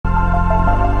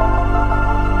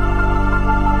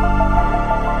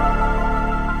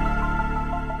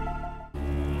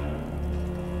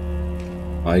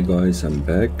Hi guys, I'm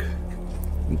back,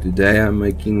 and today I'm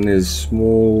making a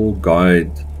small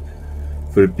guide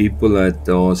for people that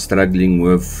are struggling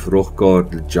with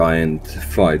RHOGAR, the giant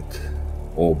fight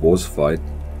or boss fight,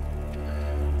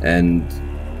 and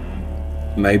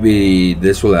maybe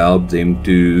this will help them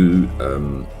to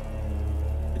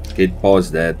get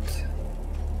past that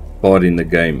part in the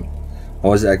game. I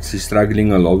was actually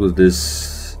struggling a lot with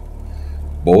this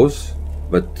boss,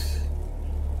 but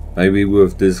maybe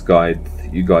with this guide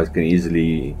you guys can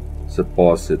easily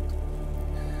surpass it.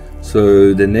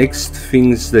 So the next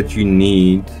things that you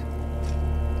need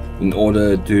in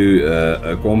order to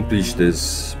accomplish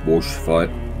this boss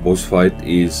fight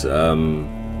is the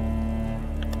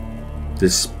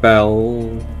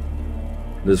spell,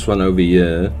 this one over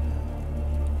here,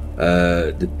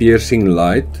 the piercing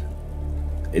light.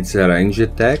 It's a range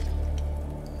attack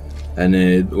and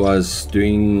it was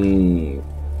doing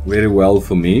very well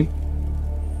for me.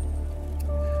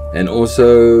 And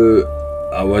also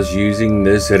I was using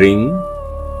this ring,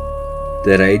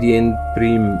 the Radiant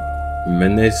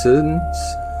Premonitions.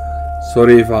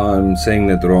 Sorry if I'm saying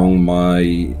that wrong,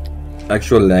 my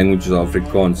actual language is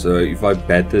Afrikaans, so if I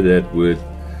batter that word,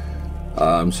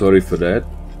 I'm sorry for that.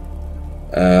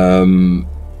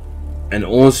 And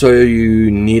also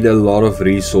you need a lot of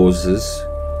resources.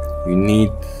 You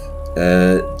need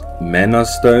mana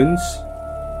stones,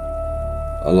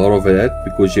 a lot of that,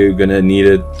 because you're gonna need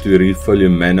it to refill your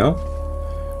mana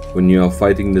when you are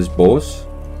fighting this boss.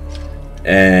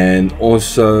 And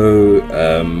also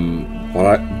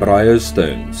brio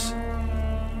stones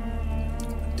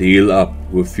to heal up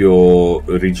with your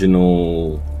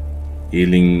original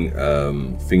healing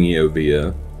thingy over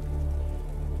here.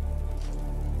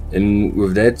 And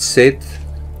with that said,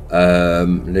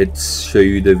 let's show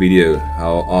you the video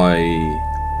how I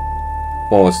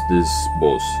passed this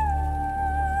boss.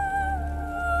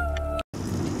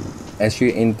 As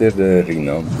you enter the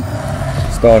arena,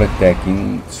 start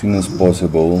attacking as soon as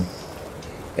possible,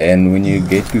 and when you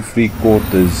get to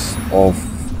 3/4 of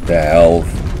the health,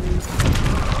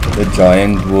 the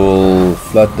giant will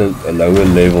flood the lower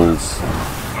levels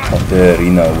of the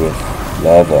arena with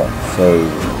lava. So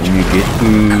when you get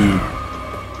to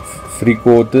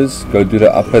 3/4, go to the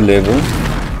upper level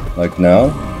like now,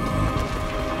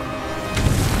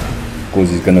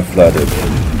 because he's gonna flood it.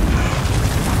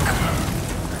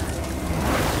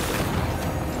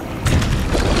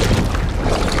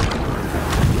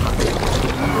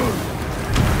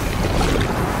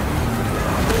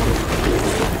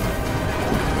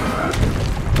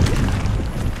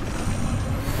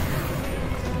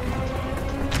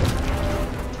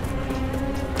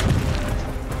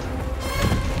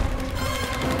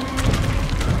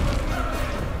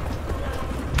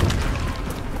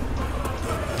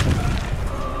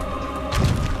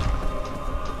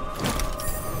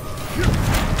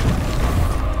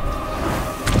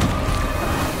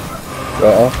 So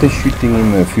after shooting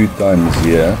him a few times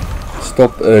here,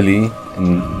 stop early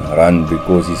and run,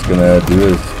 because he's gonna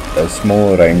do a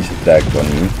small range attack on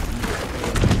you.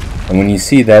 And when you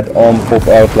see that arm pop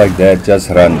out like that, just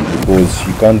run, because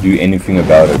you can't do anything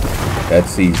about it.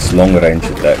 That's his long range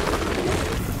attack.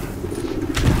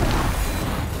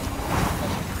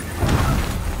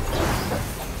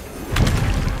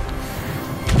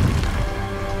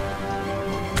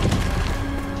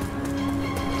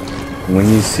 When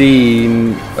you see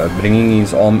him bringing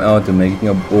his arm out and making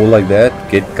a ball like that,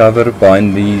 get cover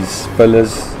behind these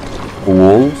pillars or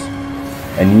walls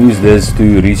and use this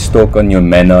to restock on your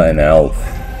mana and health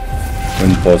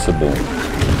when possible.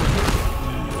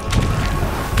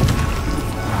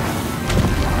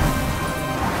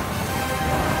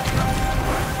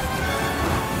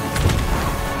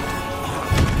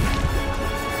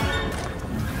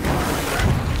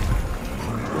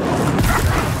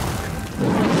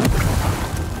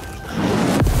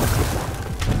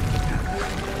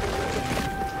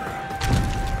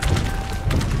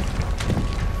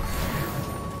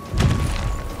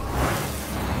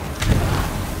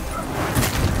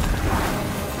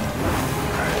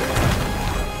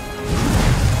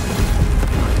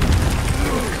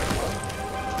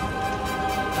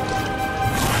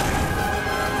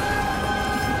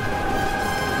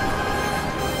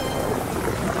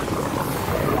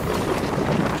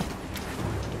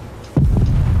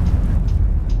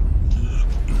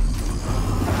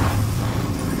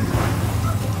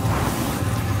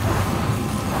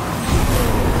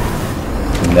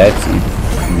 And that's it.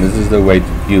 And this is the way to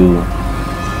kill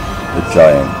the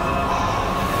giant.